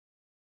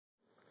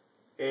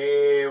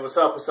what's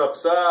up, what's up,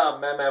 what's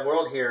up?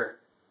 maddmaddworld here.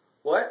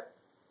 What?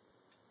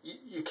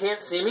 You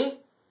can't see me?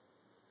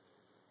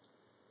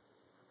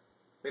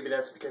 Maybe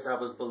that's because I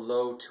was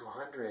below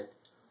 200.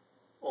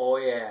 Oh,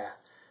 yeah.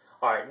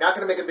 Alright, not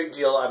going to make a big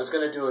deal. I was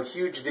going to do a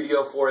huge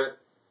video for it,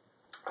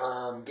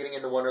 getting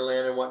into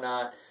Wonderland and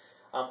whatnot.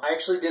 I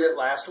actually did it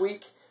last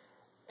week,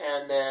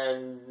 and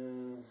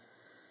then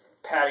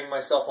patting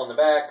myself on the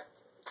back.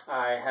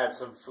 I had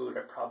some food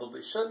I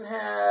probably shouldn't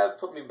have,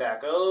 put me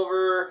back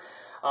over,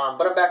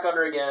 but I'm back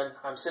under again.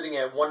 I'm sitting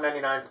at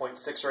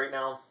 199.6 right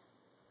now.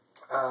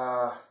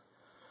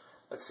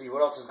 Let's see,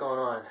 what else is going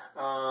on?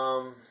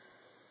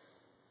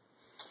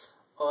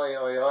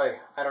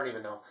 I don't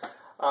even know.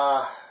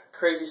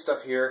 Crazy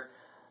stuff here.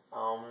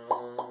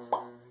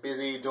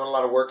 Busy doing a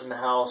lot of work in the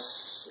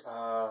house.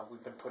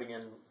 We've been putting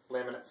in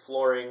laminate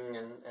flooring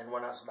and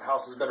whatnot, so the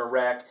house has been a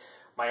wreck.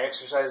 My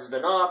exercise has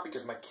been off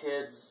because my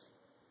kids...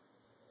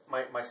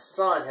 My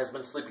son has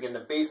been sleeping in the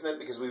basement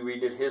because we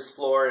redid his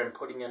floor and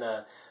putting in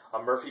a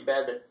Murphy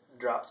bed that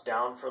drops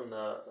down from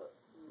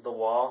the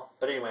wall.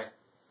 But anyway,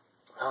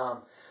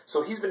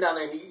 so he's been down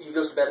there. He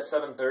goes to bed at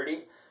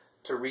 7:30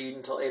 to read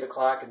until 8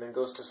 o'clock and then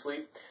goes to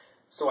sleep.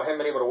 So I haven't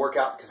been able to work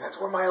out because that's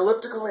where my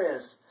elliptical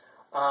is.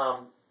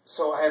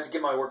 So I have to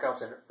get my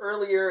workouts in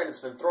earlier, and it's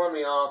been throwing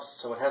me off,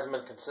 so it hasn't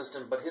been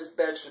consistent. But his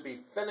bed should be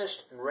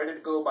finished and ready to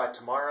go by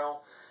tomorrow.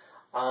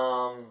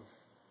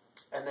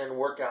 And then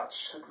workouts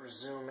should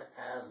resume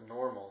as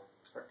normal,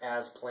 or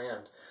as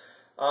planned.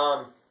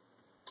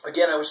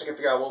 Again, I wish I could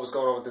figure out what was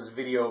going on with this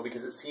video,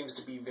 because it seems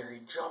to be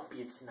very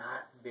jumpy. It's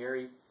not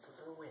very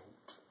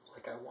fluent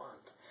like I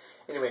want.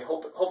 Anyway,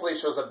 hopefully it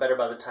shows up better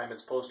by the time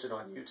it's posted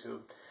on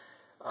YouTube.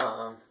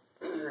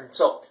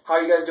 So, how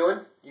are you guys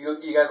doing?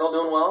 You guys all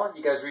doing well?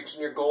 You guys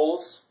reaching your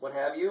goals? What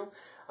have you?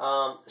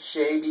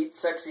 Shay beat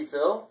Sexy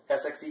Phil,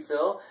 SXE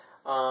Phil.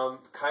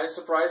 Kind of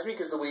surprised me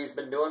because the way he's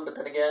been doing, but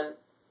then again,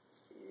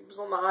 he was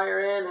on the higher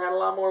end, had a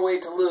lot more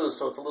weight to lose,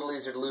 so it's a little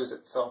easier to lose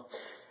it. So,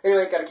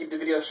 anyway, got to keep the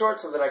video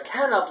short so that I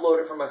can upload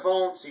it from my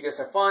phone. So you guys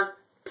have fun.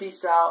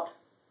 Peace out.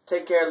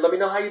 Take care. Let me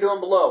know how you're doing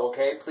below,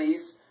 okay?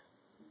 Please,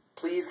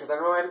 because I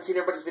know I haven't seen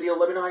everybody's video.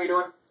 Let me know how you're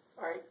doing.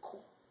 All right, cool.